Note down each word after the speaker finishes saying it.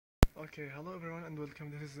Okay, hello everyone and welcome.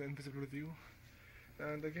 This is Invisible Review.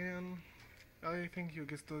 And again, I think you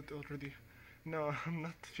guessed it already. No, I'm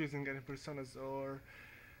not choosing any personas or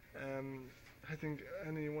hitting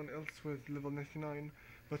anyone else with level 99.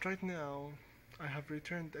 But right now, I have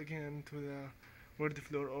returned again to the word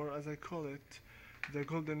floor, or as I call it, the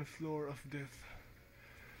golden floor of death.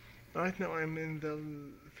 Right now I'm in the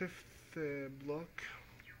fifth block.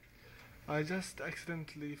 I just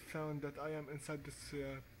accidentally found that I am inside this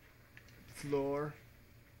floor,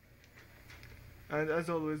 and as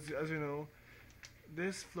always, as you know,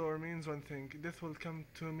 this floor means one thing: death will come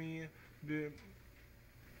to me.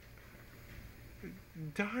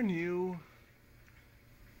 Darn you!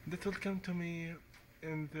 Death will come to me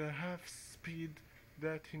in the half speed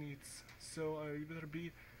that he needs. So I better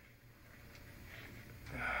be.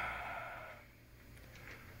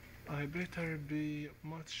 I better be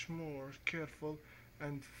much more careful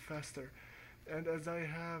and faster. And as I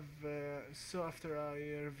have, so after I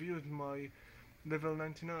reviewed my level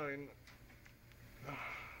 99,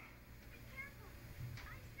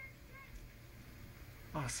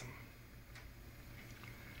 awesome.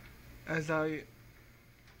 As I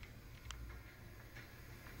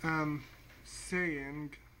am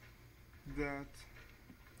saying that,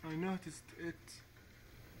 I noticed it.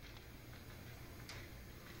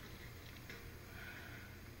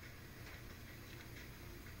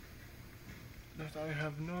 That I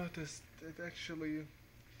have noticed it actually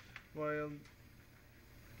while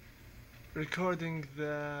recording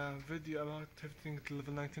the video about hitting to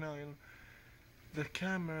level 99. The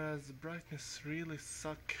camera's brightness really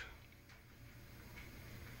suck.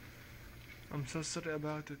 I'm so sorry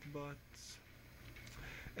about it, but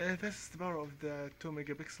that's the power of the 2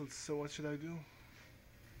 megapixels, so what should I do?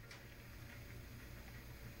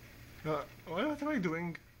 What am I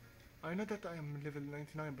doing? I know that I am level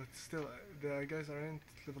 99, but still, the guys aren't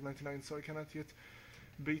level 99, so I cannot yet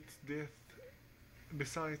beat death.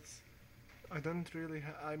 Besides, I don't really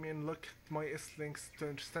I mean, look at my S-links to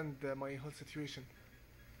understand my whole situation.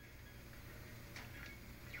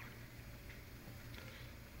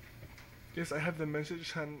 Yes, I have the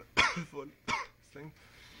magician full thing.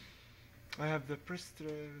 I have the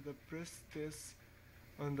priestess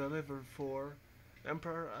on the level 4,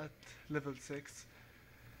 emperor at level 6,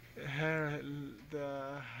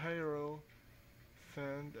 the hero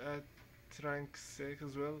fan at rank 6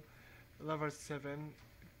 as well, lover 7,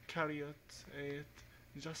 chariot 8,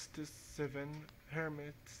 justice 7,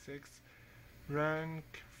 hermit 6, rank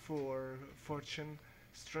 4, fortune,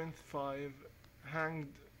 strength 5,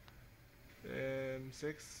 hanged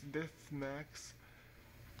 6, death max,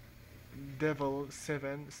 devil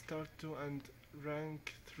 7, star 2, and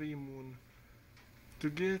rank 3 moon. To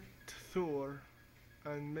get Thor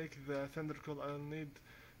and make the thunder call, I'll need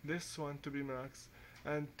this one to be max,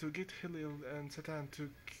 and to get Heliel and Satan to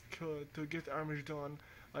get Armageddon,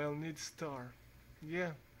 I'll need star.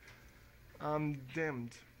 Yeah, I'm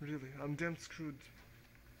damned, really, I'm damned screwed.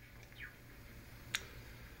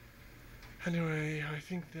 Anyway, I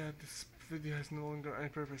think that this video has no longer any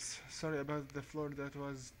purpose. Sorry about the floor that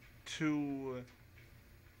was too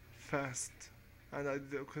fast, and I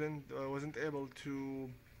wasn't able to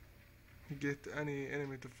get any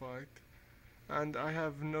enemy to fight, and I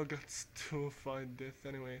have no guts to fight death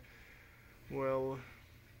anyway. Well,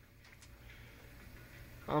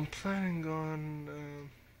 I'm planning on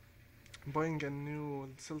buying a new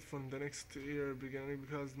cell phone the next year beginning,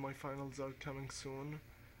 because my finals are coming soon.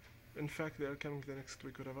 In fact, they are coming the next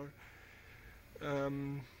week, whatever.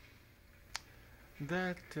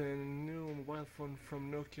 That new mobile phone from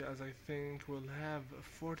Nokia, as I think, will have a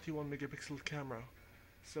 41 megapixel camera,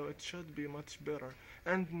 so it should be much better.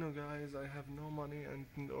 And no, guys, I have no money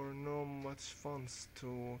or no much funds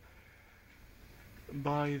to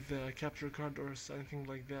buy the capture card or anything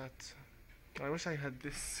like that. I wish I had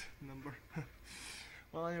this number.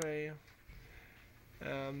 Well, anyway,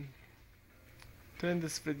 to end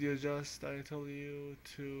this video, just I tell you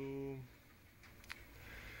to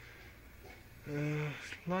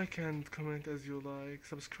like and comment as you like,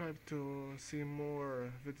 subscribe to see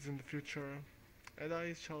more videos in the future, and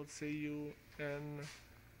I shall see you in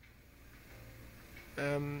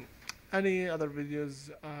any other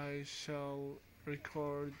videos I shall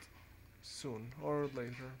record soon or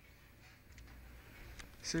later.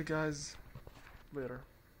 See you guys later.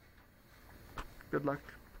 Good luck.